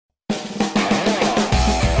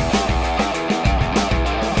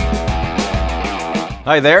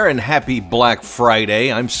Hi there, and happy Black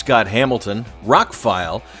Friday. I'm Scott Hamilton,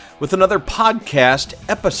 Rockfile, with another podcast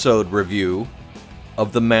episode review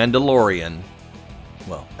of The Mandalorian.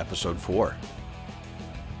 Well, episode 4.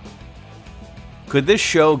 Could this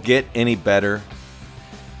show get any better?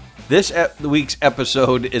 This week's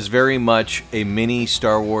episode is very much a mini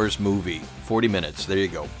Star Wars movie. 40 minutes. There you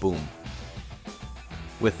go. Boom.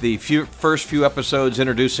 With the first few episodes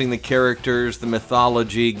introducing the characters, the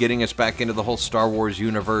mythology, getting us back into the whole Star Wars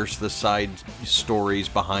universe, the side stories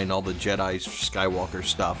behind all the Jedi Skywalker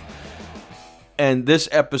stuff. And this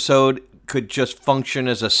episode could just function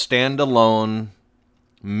as a standalone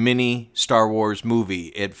mini Star Wars movie.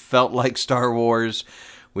 It felt like Star Wars.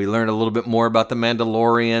 We learned a little bit more about the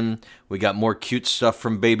Mandalorian. We got more cute stuff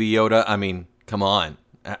from Baby Yoda. I mean, come on.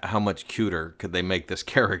 How much cuter could they make this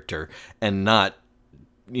character and not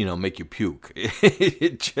make you puke?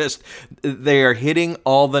 They are hitting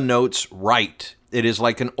all the notes right. It is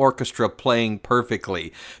like an orchestra playing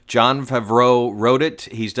perfectly. Jon Favreau wrote it.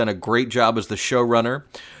 He's done a great job as the showrunner.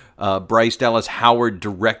 Bryce Dallas Howard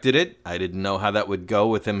directed it. I didn't know how that would go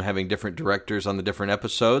with him having different directors on the different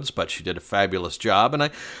episodes, but she did a fabulous job.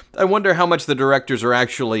 And I wonder how much the directors are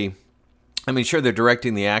actually, sure, they're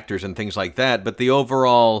directing the actors and things like that, but the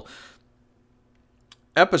overall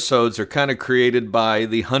episodes are kind of created by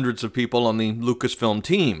the hundreds of people on the Lucasfilm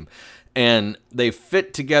team, and they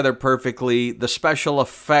fit together perfectly. The special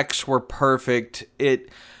effects were perfect.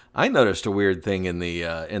 I noticed a weird thing in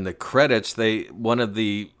the credits.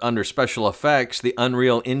 Under special effects, the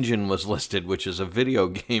Unreal Engine was listed, which is a video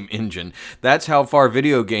game engine. That's how far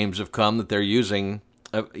video games have come, that they're using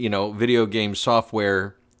video game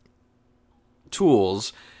software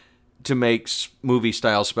tools to make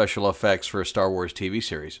movie-style special effects for a Star Wars TV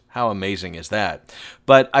series. How amazing is that?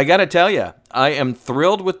 But I gotta tell you, I am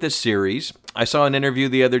thrilled with this series. I saw an interview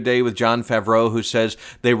the other day with Jon Favreau who says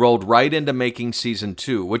they rolled right into making Season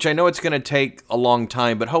 2, which I know it's going to take a long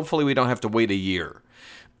time, but hopefully we don't have to wait a year.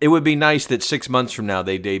 It would be nice that 6 months from now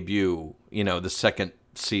they debut, the second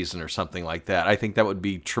season or something like that. I think that would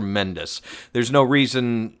be tremendous. There's no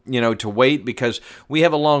reason, to wait, because we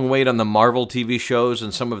have a long wait on the Marvel TV shows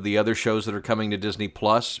and some of the other shows that are coming to Disney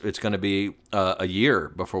Plus. It's going to be a year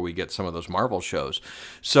before we get some of those Marvel shows.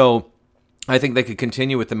 So I think they could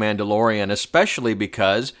continue with The Mandalorian, especially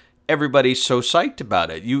because everybody's so psyched about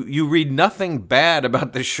it. You read nothing bad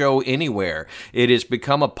about the show anywhere. It has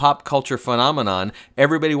become a pop culture phenomenon.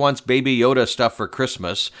 Everybody wants Baby Yoda stuff for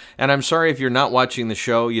Christmas. And I'm sorry if you're not watching the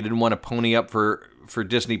show, you didn't want to pony up for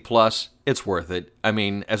Disney Plus. It's worth it.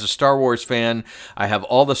 As a Star Wars fan, I have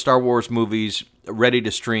all the Star Wars movies ready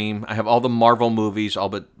to stream. I have all the Marvel movies, all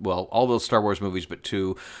those Star Wars movies but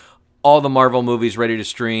 2. All the Marvel movies ready to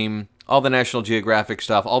stream. All the National Geographic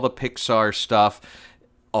stuff. All the Pixar stuff.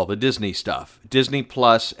 All the Disney stuff. Disney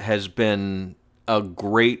Plus has been a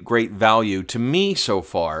great, great value to me so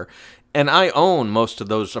far, and I own most of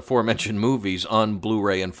those aforementioned movies on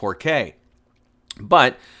Blu-ray and 4K.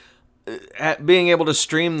 But being able to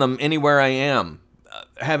stream them anywhere I am,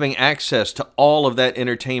 having access to all of that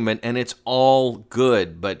entertainment, and it's all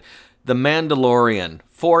good. But The Mandalorian,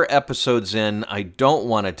 4 episodes in, I don't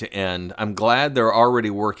want it to end. I'm glad they're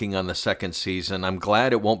already working on the second season. I'm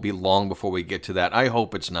glad it won't be long before we get to that. I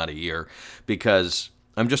hope it's not a year, because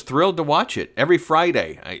I'm just thrilled to watch it. Every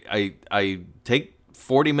Friday, I take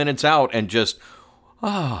 40 minutes out and just,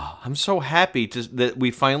 I'm so happy that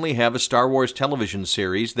we finally have a Star Wars television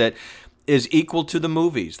series that is equal to the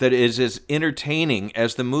movies, that is as entertaining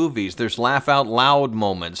as the movies. There's laugh out loud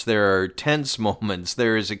moments, there are tense moments,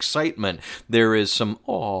 there is excitement, there is some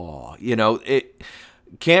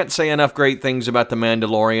can't say enough great things about The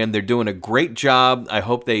Mandalorian. They're doing a great job. I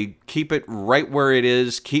hope they keep it right where it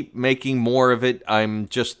is, keep making more of it. I'm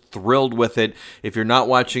just thrilled with it. If you're not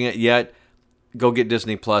watching it yet, go get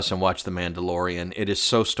Disney Plus and watch The Mandalorian. It is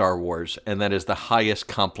so Star Wars, and that is the highest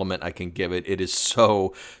compliment I can give it. It is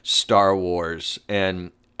so Star Wars,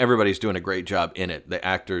 and everybody's doing a great job in it. The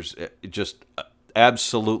actors just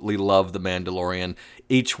absolutely love The Mandalorian.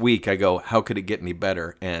 Each week I go, how could it get any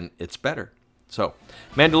better? And it's better. So,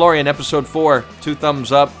 Mandalorian Episode 4, 2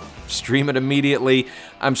 thumbs up. Stream it immediately.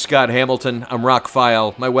 I'm Scott Hamilton. I'm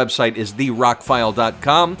Rockfile. My website is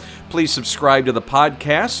therockfile.com. Please subscribe to the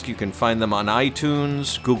podcast. You can find them on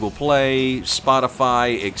iTunes, Google Play,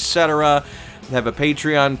 Spotify, etc. I have a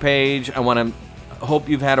Patreon page. I want to hope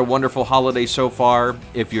you've had a wonderful holiday so far.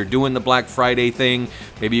 If you're doing the Black Friday thing,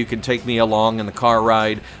 maybe you can take me along in the car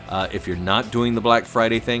ride. If you're not doing the Black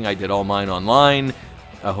Friday thing, I did all mine online.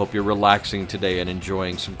 I hope you're relaxing today and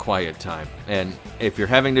enjoying some quiet time. And if you're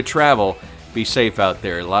having to travel, be safe out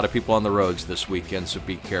there. A lot of people on the roads this weekend, so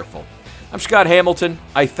be careful. I'm Scott Hamilton.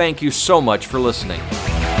 I thank you so much for listening.